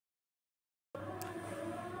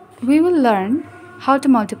we will learn how to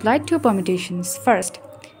multiply two permutations first,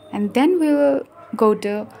 and then we will go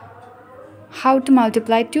to how to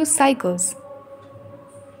multiply two cycles.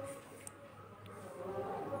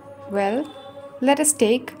 Well, let us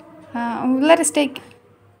take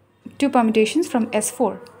two permutations from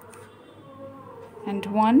S4 and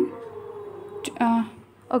 1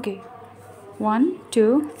 okay, 1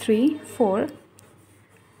 2 3 4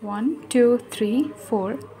 1 2 3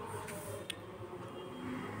 4.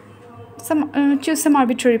 Choose some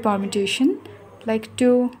arbitrary permutation like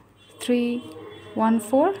 2 3 1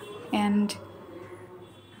 4 and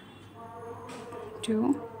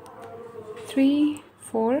 2 3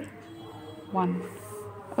 4 1.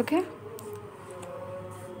 Okay,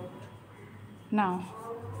 now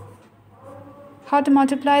how to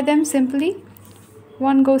multiply them? Simply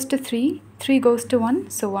 1 goes to 3, 3 goes to 1,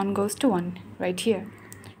 so 1 goes to 1 right here.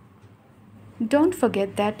 Don't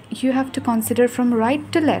forget that you have to consider from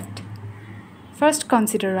right to left. First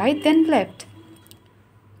consider right, then left.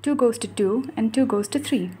 2 goes to 2 and 2 goes to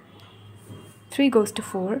 3. 3 goes to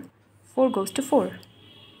 4, 4 goes to 4.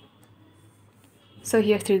 So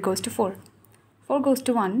here 3 goes to 4. 4 goes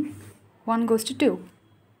to 1, 1 goes to 2.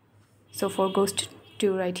 So 4 goes to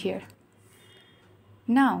 2 right here.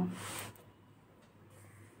 Now,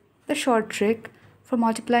 the short trick for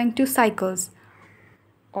multiplying two cycles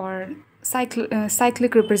or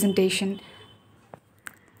cyclic representation.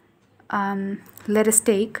 Let us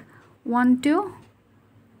take 1 2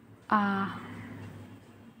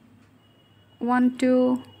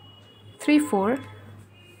 3 4.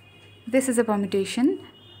 This is a permutation,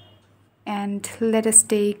 and let us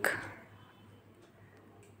take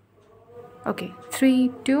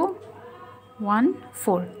 3 2 1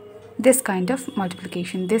 4. This kind of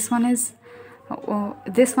multiplication. This one is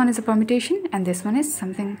a permutation, and this one is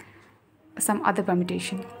some other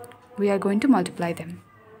permutation. We are going to multiply them.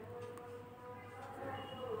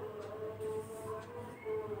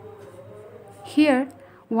 Here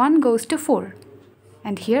 1 goes to 4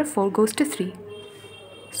 and here 4 goes to 3.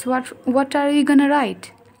 So what are you gonna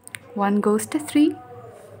write? 1 goes to 3.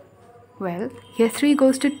 Well, here 3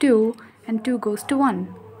 goes to 2 and 2 goes to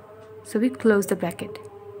 1. So we close the bracket.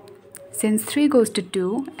 Since 3 goes to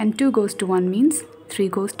 2 and 2 goes to 1 means 3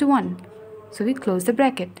 goes to 1. So we close the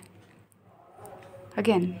bracket.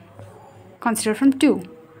 Again, consider from 2.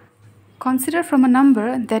 Consider from a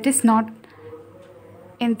number that is not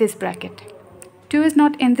in this bracket. 2 is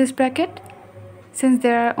not in this bracket since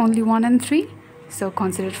there are only 1 and 3. So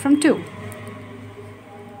consider it from 2.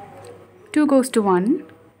 2 goes to 1.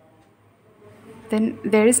 Then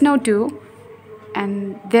there is no 2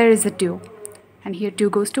 and there is a 2. And here 2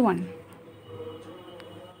 goes to 1.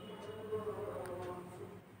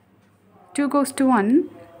 2 goes to 1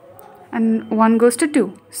 and 1 goes to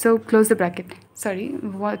 2. So close the bracket. Sorry,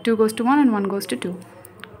 2 goes to 1 and 1 goes to 2.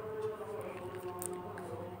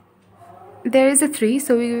 There is a 3,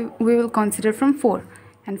 so we will consider from 4.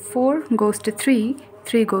 And 4 goes to 3,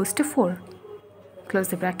 3 goes to 4. Close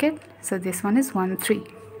the bracket. So this one is 1 3.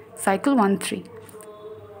 Cycle 1 3.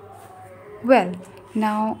 Well,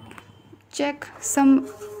 now check some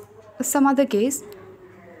other case.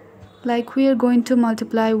 Like we are going to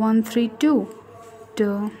multiply 1 3 2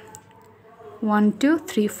 to 1 2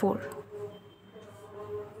 3 4.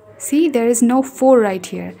 See, there is no 4 right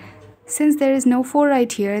here. Since there is no 4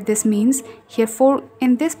 right here, this means here 4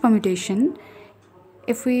 in this permutation.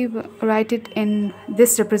 If we write it in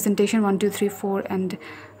this representation 1 2 3 4 and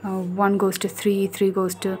 1 goes to 3, 3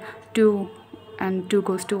 goes to 2 and 2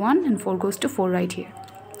 goes to 1 and 4 goes to 4 right here.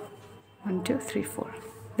 1 2 3 4.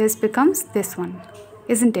 This becomes this one,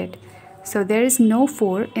 isn't it? So there is no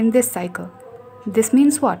 4 in this cycle. This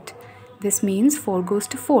means what? This means 4 goes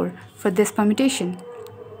to 4 for this permutation.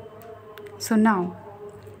 So now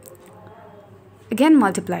again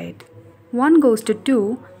multiply it. 1 goes to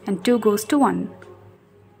 2 and 2 goes to 1.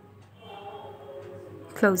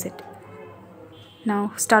 Close it.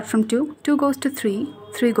 Now start from 2. 2 goes to 3,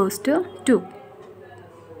 3 goes to 2.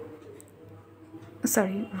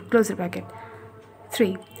 Sorry, close the bracket.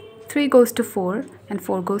 3. 3 goes to 4 and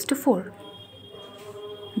 4 goes to 4.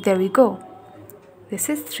 There we go. This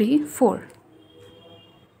is 3 4.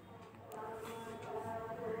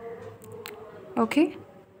 Okay,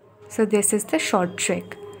 so this is the short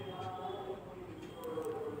trick.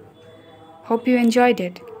 Hope you enjoyed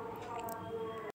it.